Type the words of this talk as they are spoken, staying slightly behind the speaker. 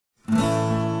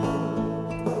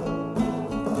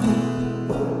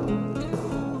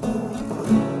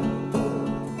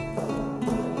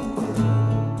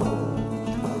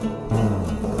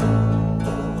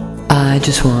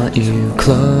just want you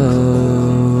close,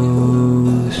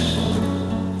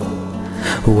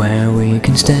 where we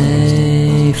can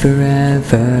stay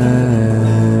forever.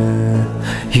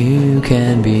 You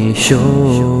can be sure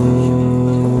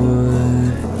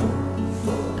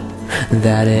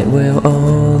that it will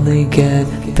only get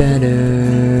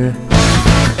better.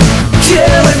 You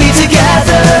and me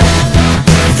together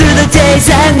through the days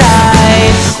and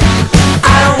nights.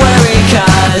 I don't worry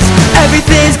 'cause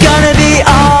everything's gonna be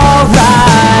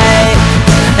alright.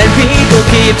 And people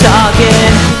keep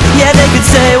talking, yeah, they could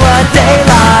say what they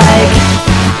like,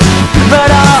 but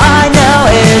all I know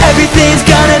is everything's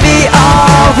gonna be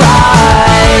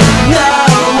alright. No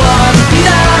one,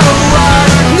 no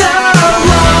one, no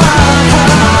one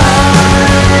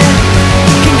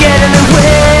can get in the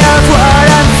way of what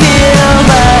I'm feeling.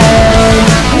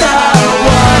 No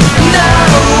one, no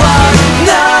one,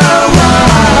 no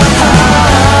one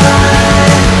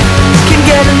can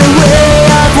get in the way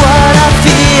of what I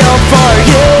feel for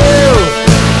you.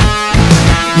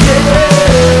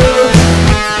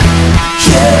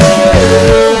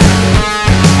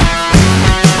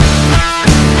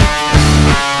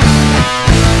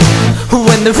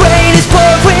 When the rain is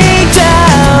pouring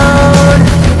down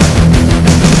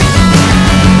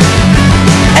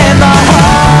and my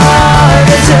heart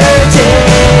is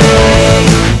hurting,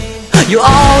 you'll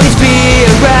always be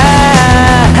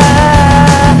around.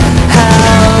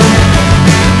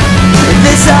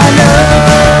 This I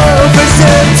know for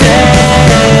certain.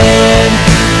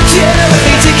 You and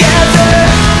me together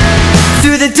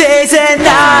through the days and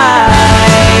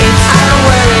nights. I don't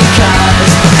worry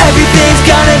 'cause everything's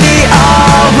gonna be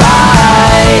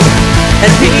alright.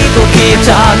 And people keep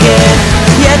talking,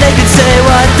 yeah, they can say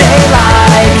what they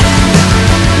like,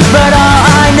 but all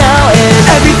I know is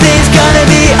everything's gonna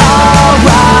be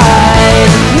alright.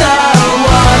 No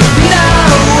one, no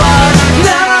one,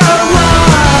 no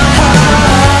one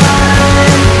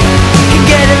can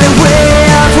get in the way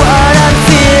of what I'm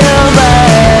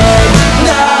feeling.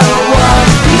 No one,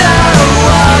 no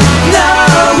one, no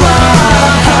one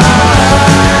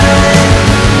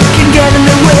can get in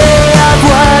the way of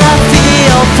what I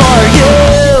feel for you.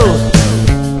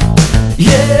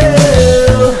 You,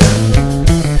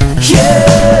 you.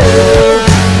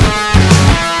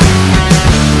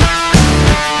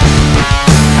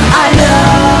 I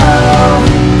know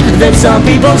that some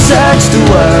people search the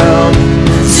world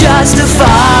just to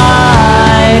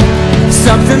find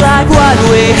something like what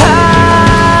we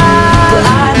have. But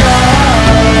I know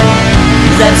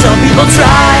that some people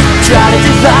try to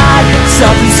divide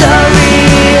something so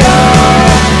real.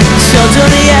 So till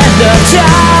the end of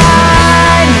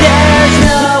time, there's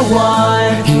no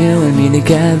one. You and me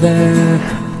together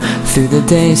through the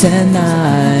days and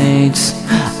nights.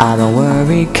 I don't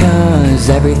worry 'cause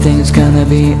everything's gonna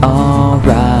be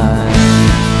alright.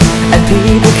 And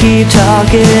people keep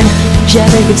talking, yeah,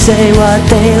 they can say what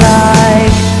they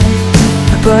like,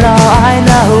 but all I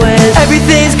know is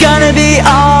everything's gonna be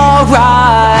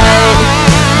alright.